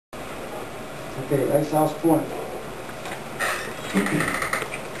Okay, Ice House Point.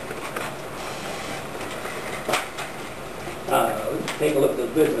 Let's take a look at those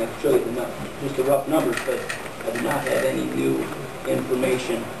bids and I can show you just the rough numbers, but I do not have any new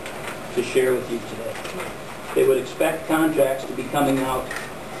information to share with you today. They would expect contracts to be coming out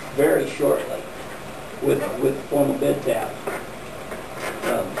very shortly with formal bid tabs.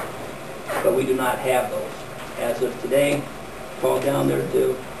 But we do not have those. As of today, called down there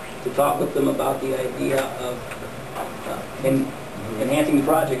to talk with them about the idea of enhancing the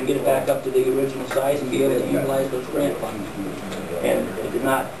project and get it back up to the original size and be able to utilize those grant funds. And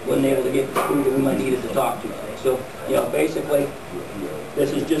wasn't able to get the crew whom I needed to talk to today. So, basically,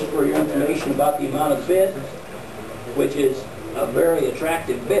 this is just for your information about the amount of the bid, which is a very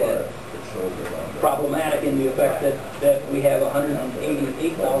attractive bid. Problematic in the effect that we have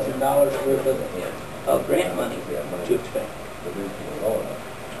 $188,000 worth of grant money to expend.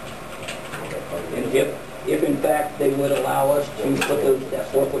 And if in fact they would allow us to put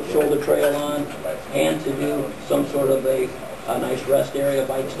that 4-foot shoulder trail on and to do some sort of a nice rest area,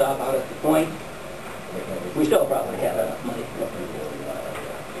 bike stop out at the point, we still probably have enough money to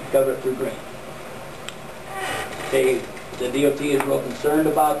cover it through grant. The DOT is real concerned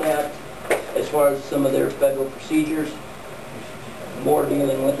about that. As far as some of their federal procedures, more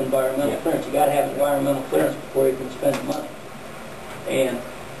dealing with environmental clearance. You got to have environmental clearance before you can spend the money. And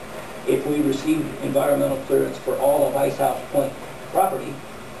if we receive environmental clearance for all of Ice House Point property,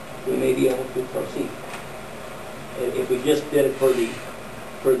 we may be able to proceed. If we just did it for the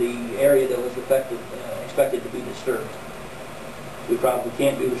area that was expected to be disturbed, we probably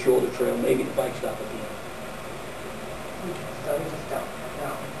can't do the shoulder trail, maybe the bike stop at the end. So we just don't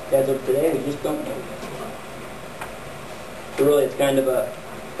know. As of today, we just don't know. So really, it's kind of an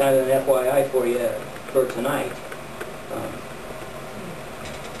FYI for you for tonight.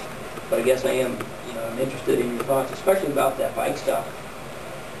 But I guess I am, I'm interested in your thoughts, especially about that bike stop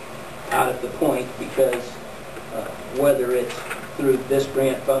out at the point, because whether it's through this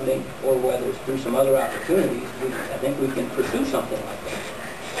grant funding or whether it's through some other opportunities, I think we can pursue something like that.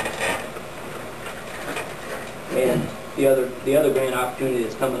 And the other grant opportunity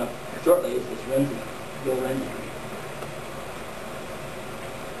that's coming up shortly is this Bill Renzi.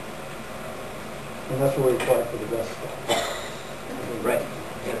 And that's where we apply for the best stuff. Right.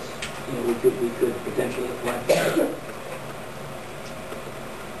 Yes. We could potentially apply for that.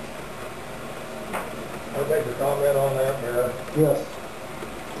 I'll make a comment on that, Mayor. Yes.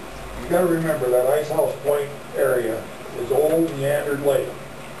 You got to remember that Ice House Point area is old meandered lake.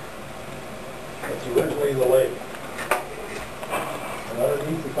 It's originally the lake. And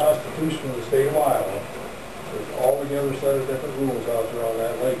underneath the Constitution of the state of Iowa, there's altogether set of different rules out there on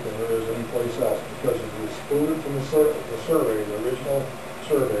that lake than there is any place else, because it was excluded from the survey, the original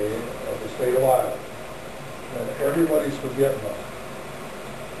survey of the state of Iowa. And everybody's forgetting that.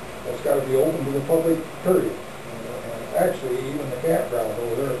 It's got to be open to the public, period. And actually, even the campground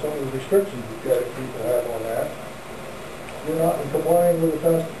over there, some of the restrictions that people have on that, you're not in compliance with the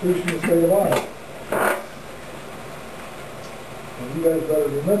Constitution of the state of Iowa. And you guys better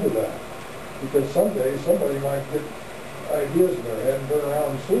remember that, because someday somebody might get ideas in their head and turn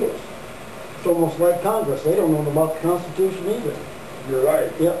around and sue us. It's almost like Congress. They don't know about the Constitution either. You're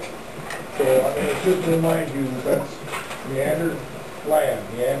right. Yep. So, it's just to remind you that that's meandered land,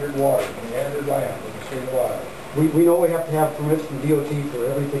 meandered water, meandered land in the state of Iowa. We know we have to have permits from DOT for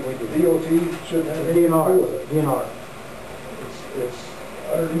everything we do. DOT shouldn't have anything to do with it. DNR. It's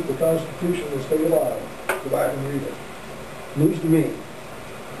underneath the Constitution of the state of Iowa. Go back and read it. News to me.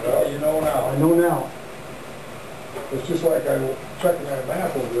 Well, you know now. I know now. It's just like I was checking that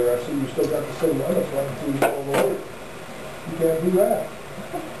map over there. I see you still got the city limits running through all the way. You can't do that.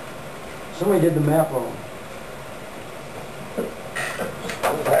 Somebody did the map wrong. It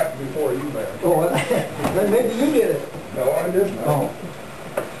happened before you, man. Oh, then maybe you did it. No, I didn't. Oh.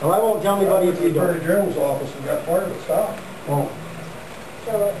 Well, I won't tell anybody if you I went to the don't. Attorney General's office and got part of it stopped. Oh.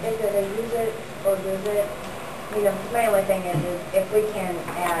 So is it a use it or lose it? My only thing is if we can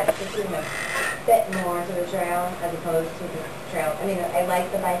add just even a bit more to the trail as opposed to the trail. I mean, I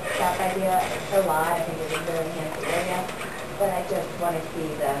like the bike stop idea a lot. I think it would really enhance the area. But I just want to see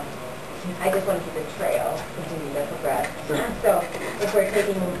the trail continue to progress. So if we're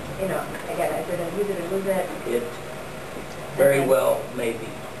taking, again, if we're going to use it or lose it. It very well may be,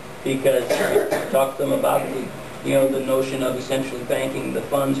 because talk to them about the notion of essentially banking the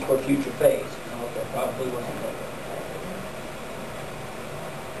funds for future phase. That probably wasn't there.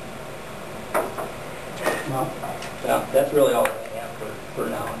 No. Yeah, that's really all I have for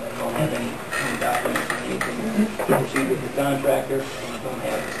now. And I don't have any documents or anything to proceed with the contractor. I don't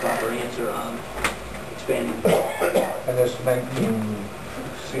have the proper our answer on expanding. And this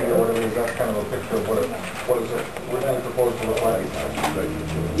 19C or whatever, is that kind of a picture of what is it originally proposed to look like?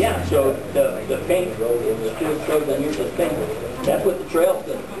 Yeah, so the pink, still shows on yours as pink, that's what the trail's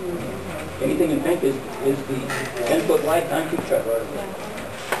gonna be. Anything in pink is the 10-foot wide concrete trail.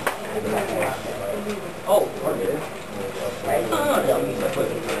 Oh, pardon me. I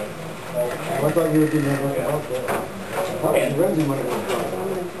thought you were doing that about that. That was Renzi when it was done.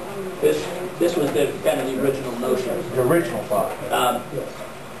 This was the kind of the original notion. The original thought. Yes.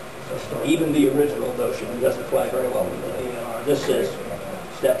 Even the original notion doesn't fly very well with the DNR. This says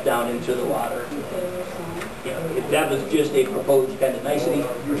step down into the water. You know, if that was just a proposed kind of nicety,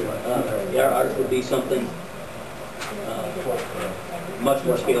 ours would be something much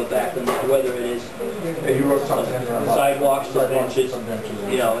more scaled back than that, whether it is Yeah, you wrote something in there about sidewalks to sidewalks, benches, some benches.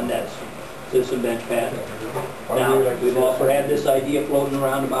 you know, and that's to some bench pad. Now, we've also had this idea floating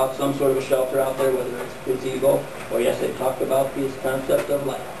around about some sort of a shelter out there, whether it's gazebo, or yes, they talked about this concept of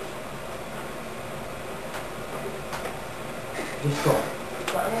lighthouse. Just thought.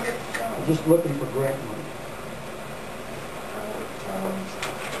 Just looking for grant money.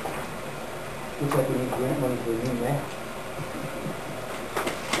 Looks like we need grant money for a new map.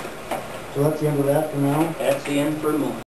 So that's the end of that for now? That's the end for the moment.